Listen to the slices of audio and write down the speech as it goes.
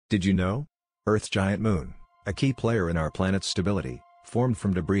Did you know? Earth's giant moon, a key player in our planet's stability, formed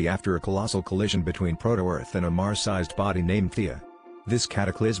from debris after a colossal collision between Proto-Earth and a Mars-sized body named Theia. This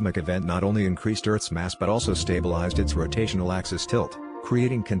cataclysmic event not only increased Earth's mass but also stabilized its rotational axis tilt,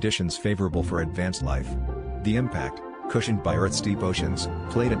 creating conditions favorable for advanced life. The impact, cushioned by Earth's deep oceans,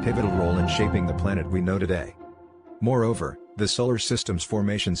 played a pivotal role in shaping the planet we know today. Moreover, the Solar System's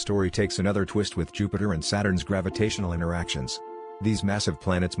formation story takes another twist with Jupiter and Saturn's gravitational interactions. These massive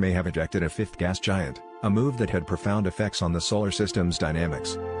planets may have ejected a fifth gas giant, a move that had profound effects on the Solar System's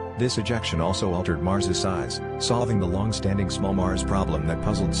dynamics. This ejection also altered Mars's size, solving the long-standing small Mars problem that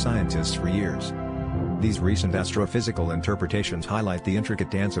puzzled scientists for years. These recent astrophysical interpretations highlight the intricate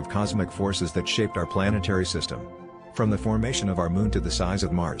dance of cosmic forces that shaped our planetary system. From the formation of our moon to the size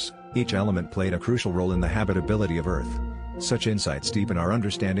of Mars, each element played a crucial role in the habitability of Earth. Such insights deepen our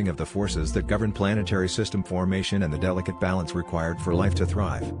understanding of the forces that govern planetary system formation and the delicate balance required for life to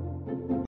thrive.